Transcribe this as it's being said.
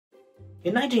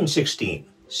In 1916,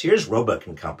 Sears, Roebuck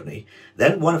and Company,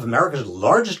 then one of America's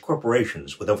largest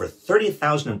corporations with over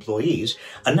 30,000 employees,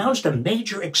 announced a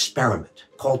major experiment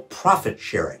called profit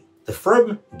sharing. The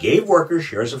firm gave workers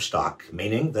shares of stock,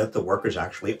 meaning that the workers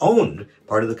actually owned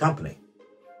part of the company.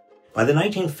 By the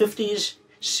 1950s,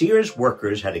 Sears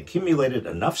workers had accumulated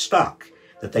enough stock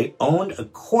that they owned a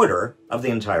quarter of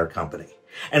the entire company.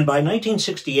 And by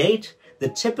 1968, the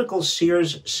typical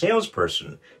Sears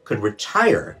salesperson could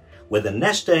retire with a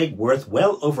nest egg worth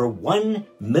well over $1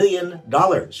 million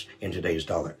in today's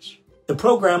dollars. The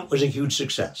program was a huge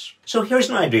success. So here's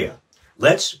an idea.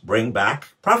 Let's bring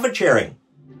back profit sharing.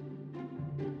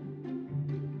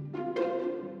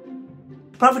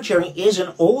 Profit sharing is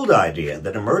an old idea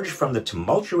that emerged from the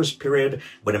tumultuous period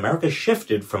when America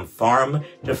shifted from farm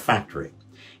to factory.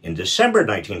 In December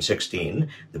 1916,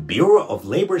 the Bureau of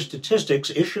Labor Statistics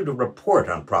issued a report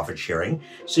on profit sharing,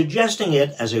 suggesting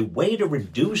it as a way to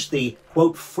reduce the,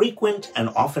 quote, frequent and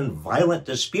often violent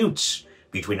disputes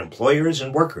between employers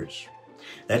and workers.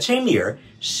 That same year,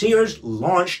 Sears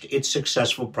launched its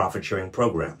successful profit-sharing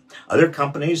program. Other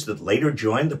companies that later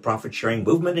joined the profit-sharing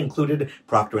movement included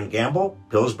Procter Gamble,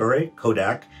 Pillsbury,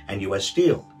 Kodak, and U.S.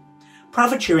 Steel.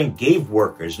 Profit-sharing gave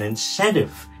workers an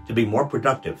incentive to be more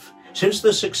productive, since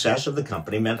the success of the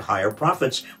company meant higher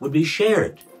profits would be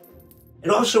shared. It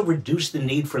also reduced the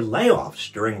need for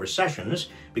layoffs during recessions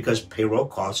because payroll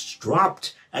costs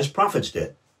dropped as profits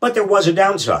did. But there was a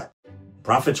downside.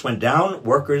 Profits went down,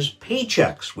 workers'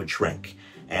 paychecks would shrink,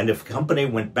 and if a company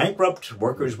went bankrupt,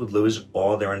 workers would lose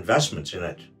all their investments in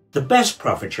it. The best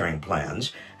profit-sharing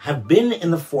plans have been in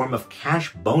the form of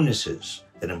cash bonuses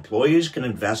that employees can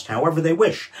invest however they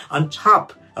wish, on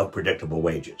top of predictable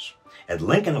wages. At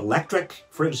Lincoln Electric,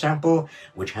 for example,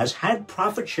 which has had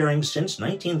profit-sharing since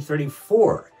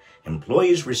 1934,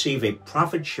 employees receive a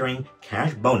profit-sharing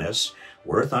cash bonus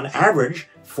worth, on average,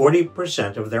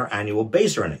 40% of their annual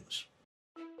base earnings.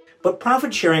 But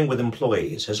profit-sharing with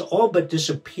employees has all but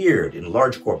disappeared in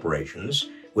large corporations,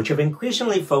 which have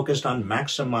increasingly focused on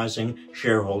maximizing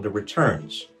shareholder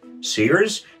returns.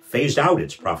 Sears phased out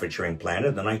its profit-sharing plan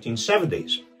in the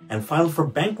 1970s and filed for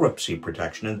bankruptcy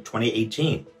protection in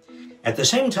 2018. At the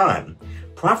same time,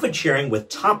 profit-sharing with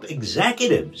top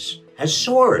executives has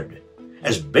soared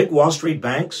as big Wall Street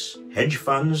banks, hedge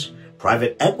funds,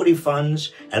 private equity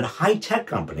funds, and high-tech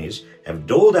companies have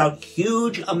doled out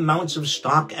huge amounts of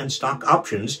stock and stock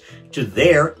options to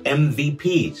their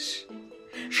MVPs.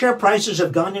 Share prices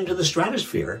have gone into the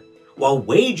stratosphere, while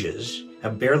wages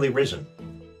have barely risen.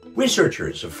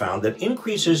 Researchers have found that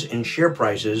increases in share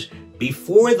prices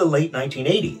before the late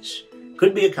 1980s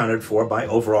could be accounted for by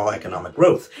overall economic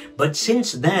growth. But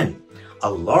since then, a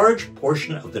large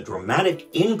portion of the dramatic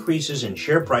increases in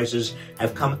share prices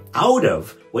have come out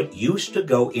of what used to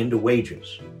go into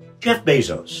wages. Jeff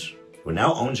Bezos, who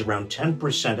now owns around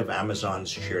 10% of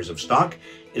Amazon's shares of stock,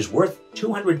 is worth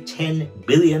 $210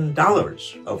 billion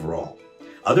overall.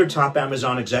 Other top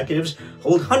Amazon executives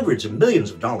hold hundreds of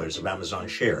millions of dollars of Amazon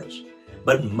shares.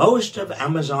 But most of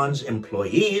Amazon's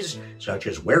employees, such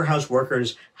as warehouse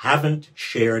workers, haven't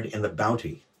shared in the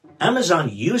bounty. Amazon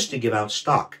used to give out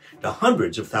stock to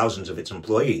hundreds of thousands of its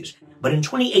employees, but in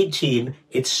 2018,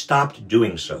 it stopped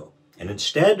doing so, and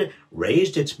instead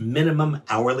raised its minimum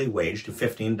hourly wage to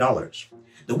 $15.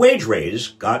 The wage raise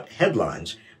got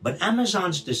headlines, but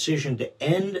Amazon's decision to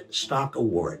end stock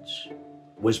awards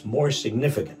was more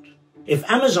significant. If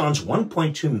Amazon's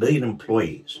 1.2 million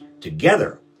employees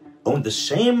together owned the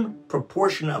same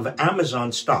proportion of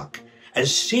Amazon stock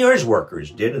as Sears workers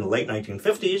did in the late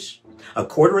 1950s, a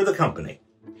quarter of the company,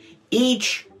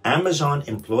 each Amazon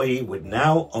employee would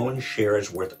now own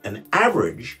shares worth an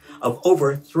average of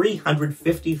over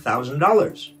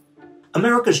 $350,000.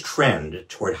 America's trend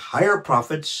toward higher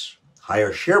profits,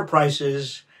 higher share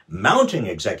prices, mounting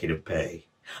executive pay,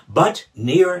 but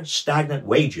near stagnant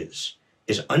wages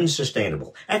is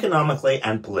unsustainable economically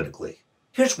and politically.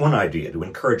 Here's one idea to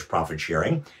encourage profit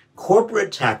sharing.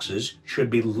 Corporate taxes should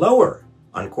be lower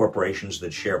on corporations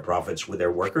that share profits with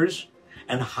their workers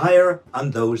and higher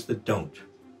on those that don't.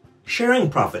 Sharing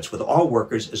profits with all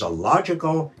workers is a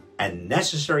logical and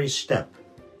necessary step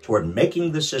toward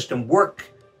making the system work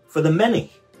for the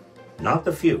many, not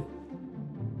the few.